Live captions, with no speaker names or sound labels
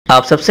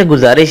आप सबसे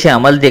गुजारिश है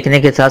अमल देखने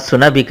के साथ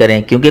सुना भी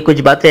करें, क्योंकि कुछ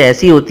बातें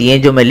ऐसी होती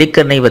हैं जो मैं लिख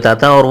कर नहीं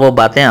बताता और वो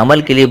बातें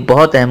अमल के लिए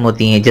बहुत अहम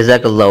होती हैं।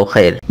 जज़ाकल्लाह ओ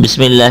खैर।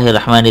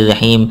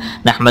 बिस्मिल्लाहिर्रहमानिर्रहीम,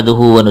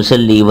 नहमदुहु व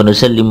नुसल्ली व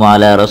नुसल्लिमु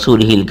अला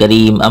रसूलिहिल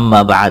करीम,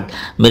 अम्मा बाद।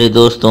 मेरे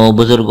दोस्तों,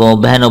 बुजुर्गों,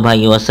 बहनों,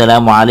 भाइयों,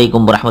 अस्सलाम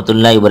वालेकुम व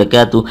रहमतुल्लाहि व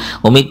बरकातुहू।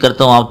 उम्मीद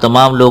करता हूँ आप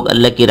तमाम लोग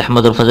अल्लाह की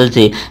रहमत और फजल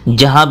से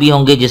जहाँ भी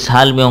होंगे, जिस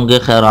हाल में होंगे,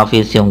 खैर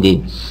आफियत से होंगे।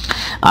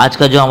 आज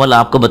का जो अमल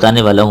आपको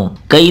बताने वाला हूँ,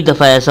 कई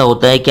दफ़ा ऐसा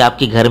होता है कि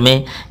आपके घर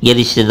में या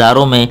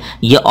रिश्तेदारों में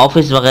या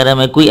ऑफिस वगैरह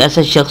में कोई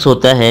ऐसा शख्स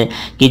होता है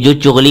कि जो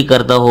चुगली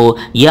करता हो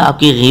या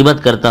आपकी गीबत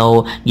करता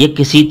हो या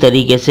किसी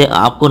तरीके से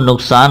आपको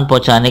नुकसान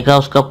पहुंचाने का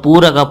उसका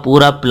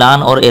पूरा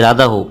प्लान और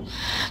इरादा हो।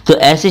 तो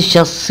ऐसे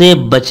शख्स से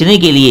बचने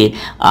के लिए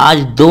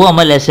आज 2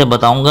 अमल ऐसे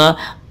बताऊंगा,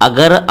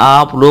 अगर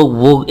आप लोग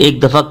वो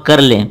एक दफ़ा कर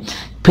लें,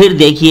 फिर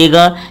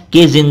देखिएगा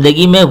कि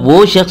ज़िंदगी में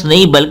वो शख्स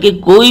नहीं बल्कि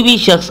कोई भी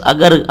शख्स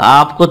अगर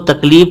आपको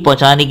तकलीफ़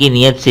पहुंचाने की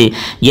नीयत से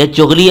या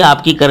चुगली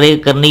आपकी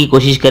करने की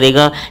कोशिश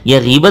करेगा या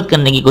गीबत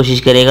करने की कोशिश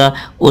करेगा,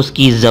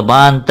 उसकी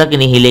ज़बान तक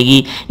नहीं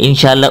हिलेगी।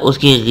 इंशाअल्लाह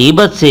उसकी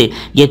गीबत से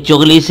या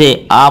चुगली से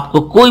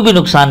आपको कोई भी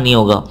नुकसान नहीं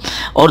होगा।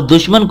 और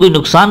दुश्मन कोई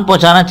नुकसान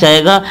पहुंचाना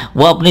चाहेगा,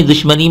 वह अपनी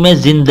दुश्मनी में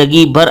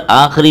ज़िंदगी भर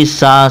आखिरी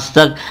सांस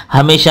तक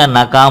हमेशा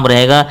नाकाम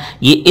रहेगा।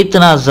 ये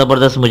इतना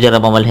ज़बरदस्त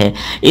मुजरब अमल है।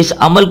 इस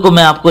अमल को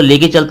मैं आपको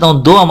लेके चलता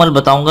हूँ, 2 अमल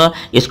बताऊंगा,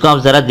 इसको आप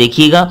ज़रा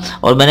देखिएगा।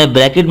 और मैंने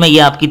ब्रैकेट में ये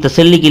आपकी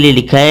तसल्ली के लिए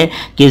लिखा है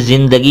कि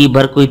ज़िंदगी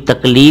भर कोई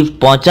तकलीफ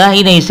पहुंचा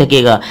ही नहीं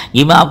सकेगा।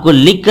 ये मैं आपको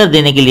लिख कर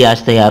देने के लिए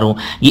आज तैयार हूँ।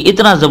 ये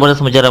इतना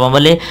ज़बरदस्त मुजरब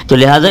अमल है, तो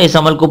लिहाजा इस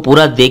अमल को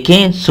पूरा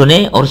देखें,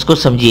 सुने और उसको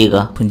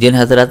समझिएगा। जिन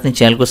हज़रात ने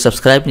चैनल को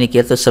सब्सक्राइब नहीं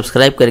किया तो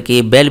सब्सक्राइब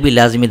करके बेल भी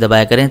लाजमी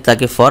दबाया करें,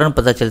 ताकि फ़ौरन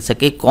पता चल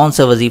सके कौन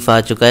सा वजीफ़ा आ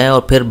चुका है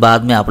और फिर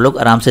बाद में आप लोग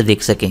आराम से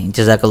देख सकें।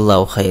 जज़ाकल्लाह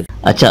ओ खैर।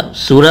 अच्छा,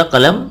 सूरह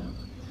कलम,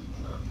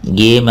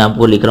 ये मैं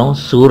आपको लिख रहा हूँ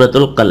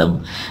सूरतुल कलम।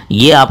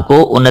 ये आपको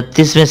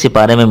 29वें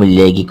सिपारे में मिल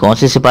जाएगी। कौन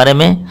से सिपारे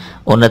में?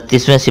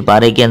 29वें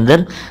सिपारे के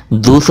अंदर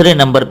दूसरे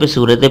नंबर पे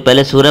सूरत है।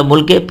 पहले सूरह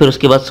मुल्क है, फिर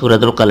उसके बाद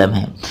सूरतुल कलम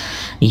है।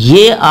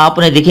 ये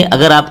आपने देखें,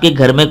 अगर आपके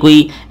घर में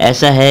कोई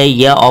ऐसा है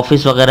या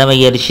ऑफिस वगैरह में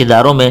या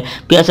रिश्तेदारों में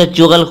कोई ऐसा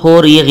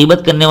चुगलखोर या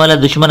गीबत करने वाला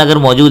दुश्मन अगर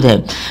मौजूद है,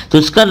 तो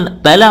इसका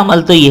पहला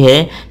अमल तो ये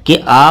है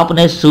कि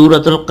आपने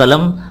सूरतुल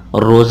कलम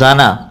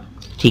रोज़ाना,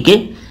 ठीक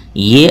है,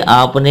 ये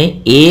आपने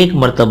 1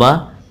 मरतबा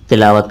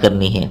तिलावत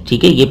करनी है।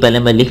 ठीक है, ये पहले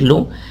मैं लिख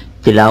लूँ,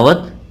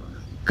 तिलावत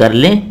कर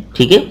लें।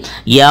 ठीक है,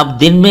 ये आप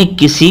दिन में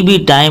किसी भी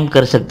टाइम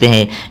कर सकते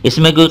हैं,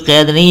 इसमें कोई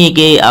क़ैद नहीं है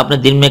कि आपने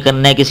दिन में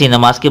करना है, किसी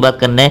नमाज के बाद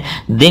करना है।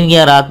 दिन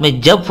या रात में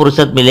जब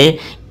फुर्सत मिले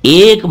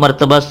 1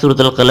 मरतबा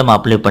सूरतुल कलम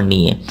आपने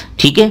पढ़नी है।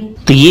 ठीक है,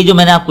 तो ये जो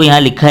मैंने आपको यहाँ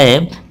लिखा है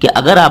कि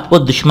अगर आपको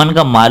दुश्मन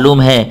का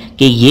मालूम है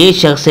कि ये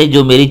शख्स है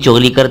जो मेरी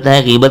चुगली करता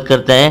है, गीबत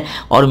करता है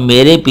और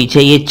मेरे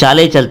पीछे ये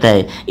चाले चलता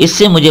है,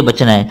 इससे मुझे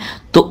बचना है,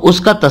 तो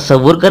उसका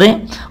तसव्वुर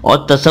करें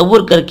और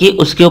तसव्वुर करके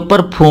उसके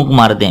ऊपर फूंक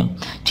मार दें।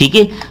 ठीक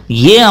है,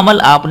 ये अमल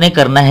आपने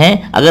करना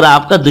है अगर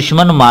आपका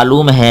दुश्मन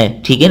मालूम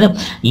है। ठीक है ना,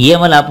 ये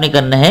अमल आपने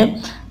करना है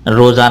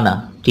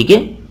रोज़ाना। ठीक है,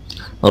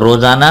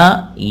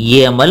 रोज़ाना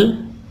ये अमल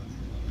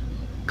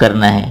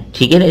करना है।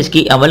 ठीक है ना,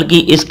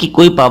 इसकी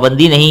कोई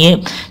पाबंदी नहीं है।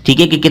 ठीक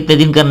है, कि कितने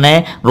दिन करना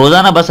है,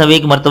 रोज़ाना बस अब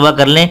 1 मरतबा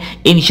कर लें,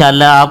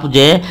 इंशाअल्लाह आप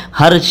जो है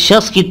हर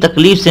शख्स की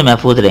तकलीफ से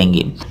महफूज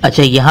रहेंगे।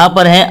 अच्छा, यहाँ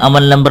पर है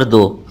अमल नंबर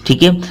 2।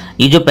 ठीक है,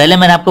 ये जो पहले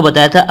मैंने आपको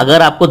बताया था,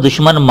 अगर आपको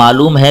दुश्मन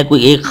मालूम है,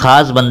 कोई एक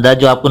खास बंदा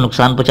जो आपको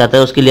नुकसान पहुंचाता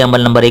है, उसके लिए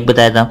अमल नंबर 1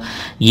 बताया था।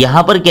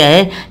 यहाँ पर क्या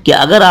है कि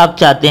अगर आप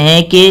चाहते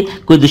हैं कि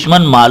कोई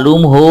दुश्मन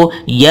मालूम हो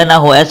या ना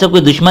हो, ऐसा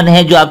कोई दुश्मन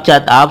है जो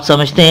आप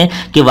समझते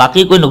हैं कि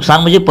वाकई कोई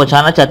नुकसान मुझे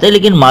पहुंचाना चाहते हैं,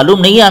 लेकिन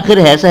मालूम नहीं है आखिर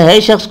ऐसा है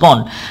शख्स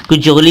कौन, कोई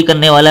चुगली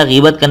करने वाला,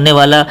 गीबत करने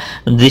वाला,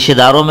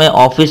 रिश्तेदारों में,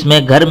 ऑफिस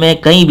में, घर में,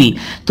 कहीं भी,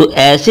 तो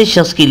ऐसे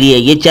शख्स के लिए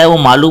ये चाहे वो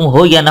मालूम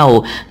हो या ना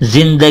हो,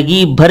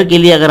 जिंदगी भर के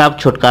लिए अगर आप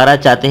छुटकारा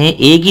चाहते हैं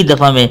एक ही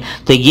दफ़ा में,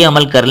 तो ये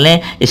अमल कर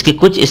लें। इसके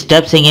कुछ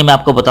स्टेप्स हैं, ये मैं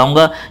आपको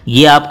बताऊंगा।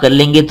 ये आप कर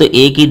लेंगे तो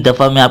एक ही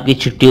दफ़ा में आपकी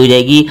छुट्टी हो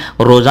जाएगी।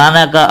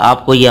 रोज़ाना का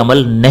आपको ये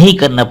अमल नहीं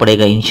करना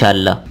पड़ेगा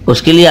इंशाअल्लाह।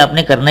 उसके लिए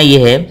आपने करना ये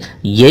है,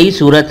 यही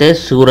सूरत है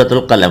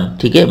सूरतुल कलम।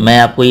 ठीक है, मैं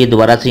आपको ये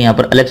दोबारा से यहाँ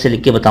पर अलग से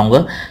लिख के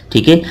बताऊंगा।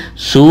 ठीक है,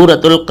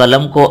 सूरतुल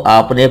कलम को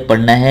आपने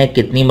पढ़ना है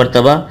कितनी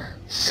मरतबा?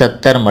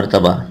 70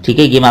 मरतबा। ठीक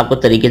है, ये मैं आपको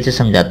तरीके से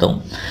समझाता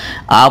हूँ।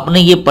 आपने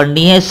ये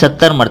पढ़नी है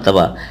 70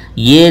 मरतबा।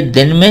 ये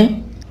दिन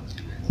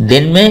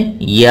में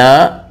या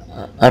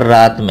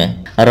रात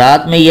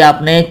में ये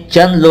आपने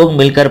चंद लोग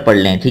मिलकर पढ़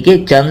लें। ठीक है,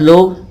 चंद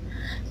लोग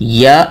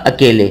या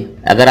अकेले,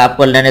 अगर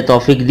आपको अल्लाह ने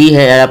तौफीक दी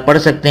है, आप पढ़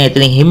सकते हैं,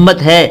 इतनी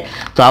हिम्मत है,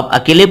 तो आप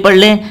अकेले पढ़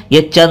लें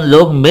या चंद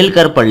लोग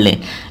मिलकर पढ़ लें।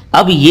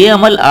 अब ये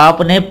अमल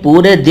आपने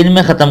पूरे दिन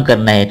में ख़त्म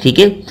करना है। ठीक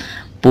है,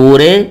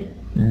 पूरे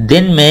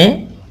दिन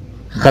में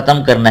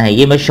ख़त्म करना है।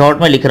 ये मैं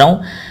शॉर्ट में लिख रहा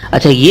हूँ।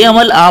 अच्छा, ये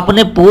अमल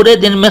आपने पूरे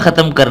दिन में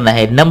ख़त्म करना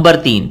है। नंबर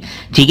 3,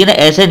 ठीक है ना,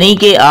 ऐसे नहीं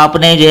कि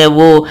आपने जो है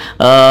वो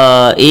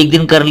एक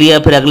दिन कर लिया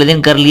फिर अगले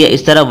दिन कर लिया,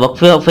 इस तरह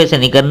वक्फे से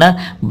नहीं करना,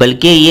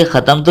 बल्कि ये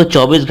ख़त्म तो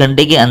 24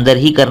 घंटे के अंदर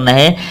ही करना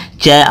है।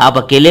 चाहे आप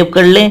अकेले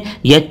कर लें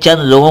या चंद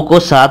लोगों को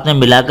साथ में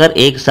मिलाकर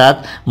एक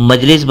साथ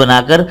मजलिस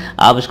बनाकर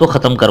आप इसको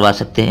ख़त्म करवा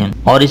सकते हैं।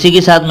 और इसी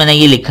के साथ मैंने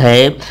ये लिखा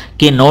है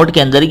कि नोट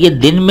के अंदर, ये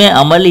दिन में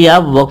अमल या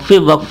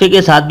वक्फे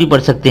के साथ भी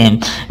पढ़ सकते हैं।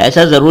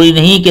 ऐसा ज़रूरी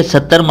नहीं कि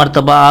 70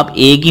 मरतबा आप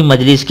एक ही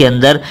मजलिस के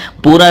अंदर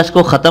पूरा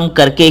इसको ख़त्म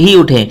करके ही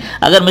उठें।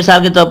 अगर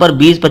मिसाल के तौर पर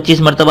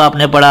 20-25 मरतबा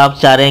आपने पढ़ा, आप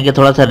चाह रहे हैं कि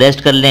थोड़ा सा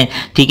रेस्ट कर लें,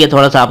 ठीक है,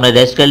 थोड़ा सा आपने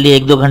रेस्ट कर लिया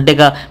 1-2 घंटे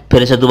का,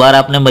 फिर से दोबारा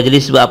आपने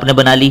मजलिस आपने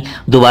बना ली,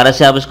 दोबारा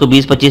से आप इसको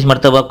 20-25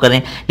 मरतबा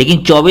करें,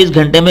 लेकिन 24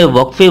 घंटे में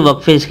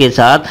वक्फे के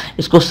साथ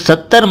इसको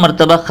 70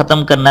 मरतबा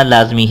ख़त्म करना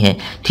लाजमी है।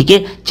 ठीक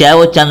है, चाहे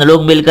वो चंद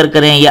लोग मिलकर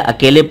करें या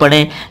अकेले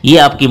पढ़ें, ये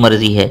आपकी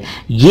मर्जी है।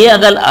 ये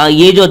अगर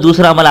ये जो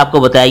दूसरा अमल आपको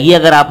बताया, ये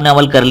अगर आपने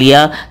अमल कर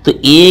लिया तो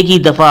एक ही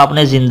दफ़ा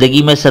आपने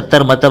ज़िंदगी में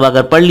 70 मरतबा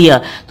अगर पढ़ लिया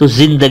तो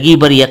ज़िंदगी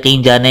भर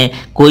यकीन जाने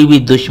कोई भी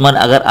दुश्मन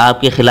अगर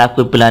आपके खिलाफ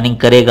कोई प्लानिंग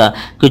करेगा,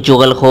 कोई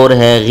चुगलखोर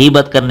है,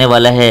 गीबत करने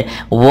वाला है,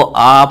 वो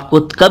आपको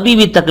कभी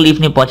भी तकलीफ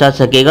नहीं पहुंचा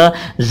सकेगा।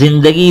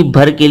 जिंदगी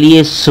भर के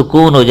लिए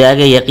सुकून हो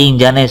जाएगा, यकीन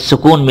जाने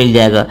सुकून मिल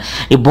जाएगा।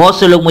 ये बहुत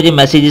से लोग मुझे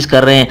मैसेजेस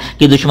कर रहे हैं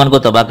कि दुश्मन को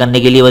तबाह करने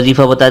के लिए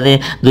वजीफा बता दें,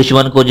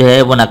 दुश्मन को जो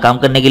है वो नाकाम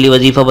करने के लिए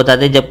वजीफा बता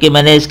दें, जबकि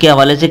मैंने इसके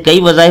हवाले से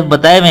कई वज़ाइफ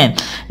बताए हुए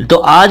हैं। तो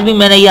आज भी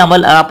मैंने ये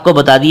अमल आपको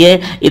बता दिया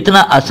है। इतना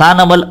आसान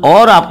अमल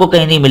और आपको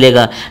कहीं नहीं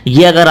मिलेगा।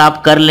 ये अगर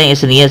आप कर लें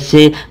इस नियत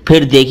से,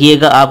 फिर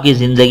देखिएगा आपकी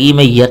ज़िंदगी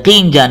में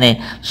यकीन जाने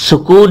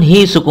सुकून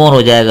ही सुकून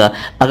हो जाएगा।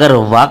 अगर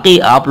वाकई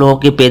आप लोगों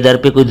के पेदर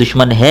पे कोई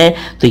दुश्मन है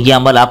तो ये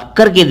अमल आप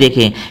करके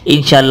देखें,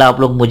 इंशाअल्लाह आप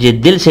लोग मुझे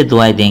दिल से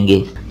दुआएं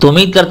देंगे। तो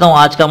उम्मीद करता हूँ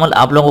आज का अमल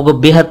आप लोगों को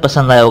बेहद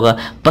पसंद आया होगा।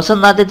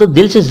 पसंद आते तो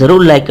दिल से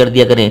ज़रूर लाइक कर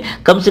दिया करें,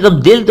 कम से कम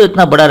दिल तो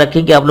इतना बड़ा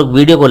रखें कि आप लोग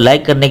वीडियो को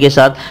लाइक करने के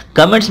साथ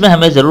कमेंट्स में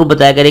हमें ज़रूर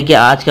बताया करें कि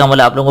आज का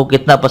अमल आप लोगों को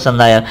कितना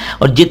पसंद आया।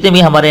 और जितने भी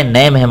हमारे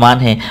नए मेहमान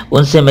हैं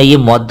उनसे मैं ये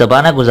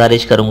मुअद्दबाना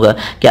गुजारिश करूँगा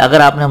कि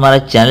अगर आपने हमारा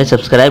चैनल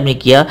सब्सक्राइब नहीं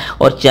किया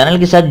और चैनल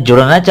के साथ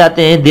जुड़ना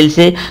चाहते हैं दिल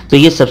से, तो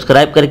ये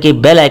सब्सक्राइब करके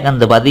बेल आइकन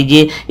दबा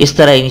दीजिए। इस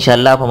तरह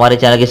इंशाअल्लाह आप हमारे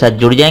चैनल के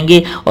साथ जुड़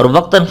जाएंगे और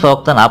वक्तन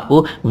फ़वक्तन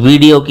आपको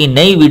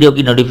नई वीडियो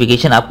की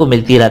नोटिफिकेशन आपको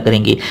मिलती रहा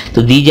करेंगे।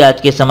 तो दीजिए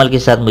आज के इस अमल के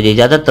साथ मुझे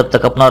इजाजत। तब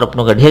तक अपना और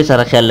अपनों का ढेर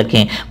सारा ख्याल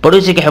रखें,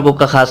 पड़ोसी के हकूक़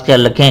का खास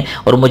ख्याल रखें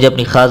और मुझे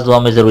अपनी खास दुआ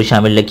में ज़रूर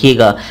शामिल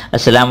रखिएगा।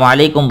 अस्सलामु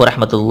अलैकुम व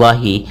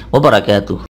रहमतुल्लाहि व बरकातुहू।